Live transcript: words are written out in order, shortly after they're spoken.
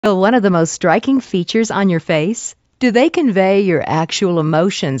One of the most striking features on your face? Do they convey your actual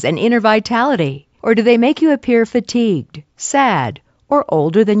emotions and inner vitality, or do they make you appear fatigued, sad, or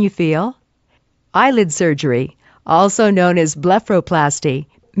older than you feel? Eyelid surgery, also known as blepharoplasty,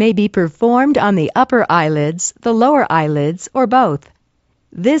 may be performed on the upper eyelids, the lower eyelids, or both.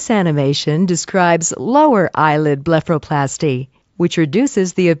 This animation describes lower eyelid blepharoplasty, which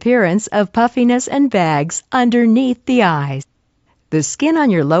reduces the appearance of puffiness and bags underneath the eyes. The skin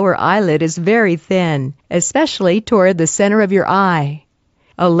on your lower eyelid is very thin, especially toward the center of your eye.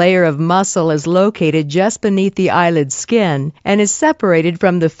 A layer of muscle is located just beneath the eyelid skin and is separated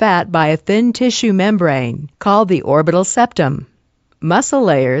from the fat by a thin tissue membrane called the orbital septum. Muscle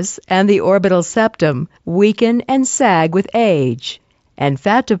layers and the orbital septum weaken and sag with age, and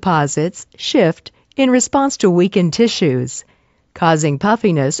fat deposits shift in response to weakened tissues, causing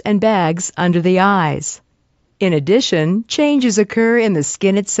puffiness and bags under the eyes. In addition, changes occur in the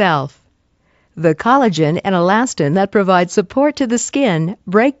skin itself. The collagen and elastin that provide support to the skin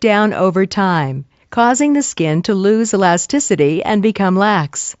break down over time, causing the skin to lose elasticity and become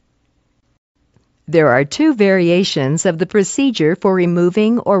lax. There are two variations of the procedure for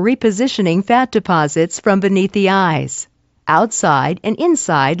removing or repositioning fat deposits from beneath the eyes: outside and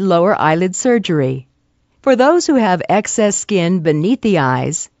inside lower eyelid surgery. For those who have excess skin beneath the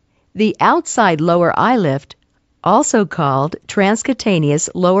eyes, the outside lower eye lift, also called transcutaneous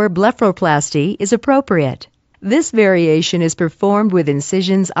lower blepharoplasty, is appropriate. This variation is performed with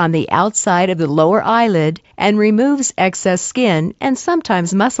incisions on the outside of the lower eyelid and removes excess skin and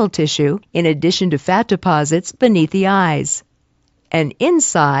sometimes muscle tissue in addition to fat deposits beneath the eyes. An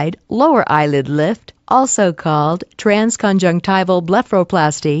inside lower eyelid lift, also called transconjunctival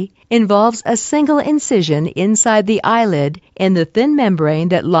blepharoplasty, involves a single incision inside the eyelid in the thin membrane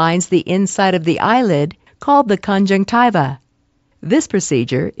that lines the inside of the eyelid, called the conjunctiva. This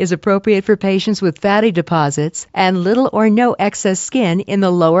procedure is appropriate for patients with fatty deposits and little or no excess skin in the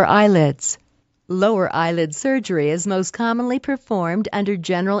lower eyelids. Lower eyelid surgery is most commonly performed under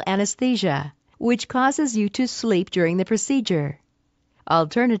general anesthesia, which causes you to sleep during the procedure.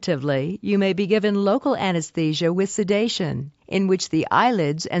 Alternatively, you may be given local anesthesia with sedation, in which the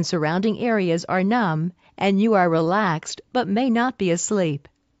eyelids and surrounding areas are numb and you are relaxed but may not be asleep.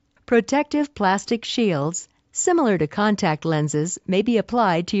 Protective plastic shields, similar to contact lenses, may be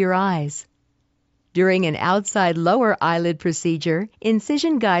applied to your eyes. During an outside lower eyelid procedure,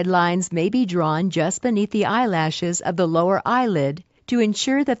 incision guidelines may be drawn just beneath the eyelashes of the lower eyelid to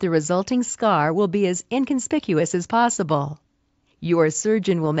ensure that the resulting scar will be as inconspicuous as possible. Your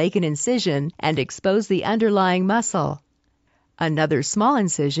surgeon will make an incision and expose the underlying muscle. Another small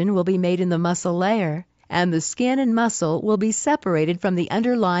incision will be made in the muscle layer, and the skin and muscle will be separated from the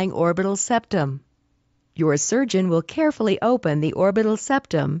underlying orbital septum. Your surgeon will carefully open the orbital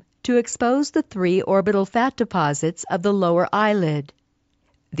septum to expose the 3 orbital fat deposits of the lower eyelid.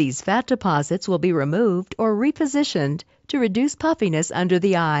 These fat deposits will be removed or repositioned to reduce puffiness under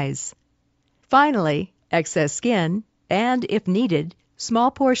the eyes. Finally, excess skin and, if needed,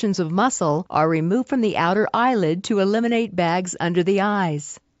 small portions of muscle are removed from the outer eyelid to eliminate bags under the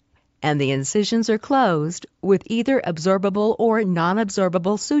eyes, and the incisions are closed with either absorbable or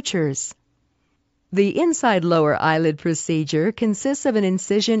non-absorbable sutures. The inside lower eyelid procedure consists of an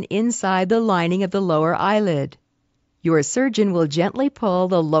incision inside the lining of the lower eyelid. Your surgeon will gently pull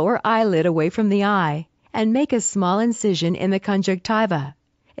the lower eyelid away from the eye and make a small incision in the conjunctiva,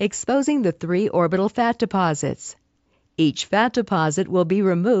 exposing the 3 orbital fat deposits. Each fat deposit will be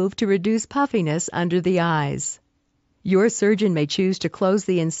removed to reduce puffiness under the eyes. Your surgeon may choose to close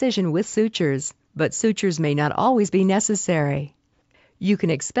the incision with sutures, but sutures may not always be necessary. You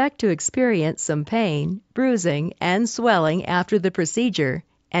can expect to experience some pain, bruising, and swelling after the procedure,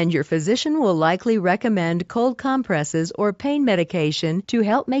 and your physician will likely recommend cold compresses or pain medication to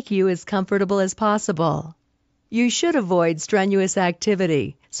help make you as comfortable as possible. You should avoid strenuous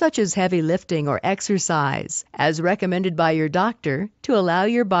activity, such as heavy lifting or exercise, as recommended by your doctor to allow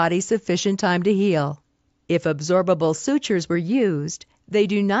your body sufficient time to heal. If absorbable sutures were used, they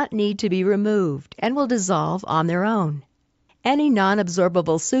do not need to be removed and will dissolve on their own. Any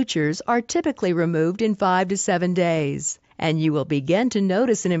non-absorbable sutures are typically removed in 5 to 7 days, and you will begin to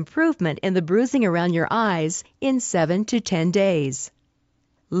notice an improvement in the bruising around your eyes in 7 to 10 days.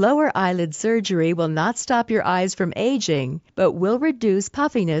 Lower eyelid surgery will not stop your eyes from aging, but will reduce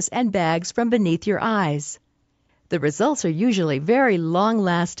puffiness and bags from beneath your eyes. The results are usually very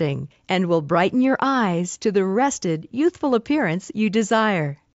long-lasting and will brighten your eyes to the rested, youthful appearance you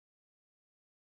desire.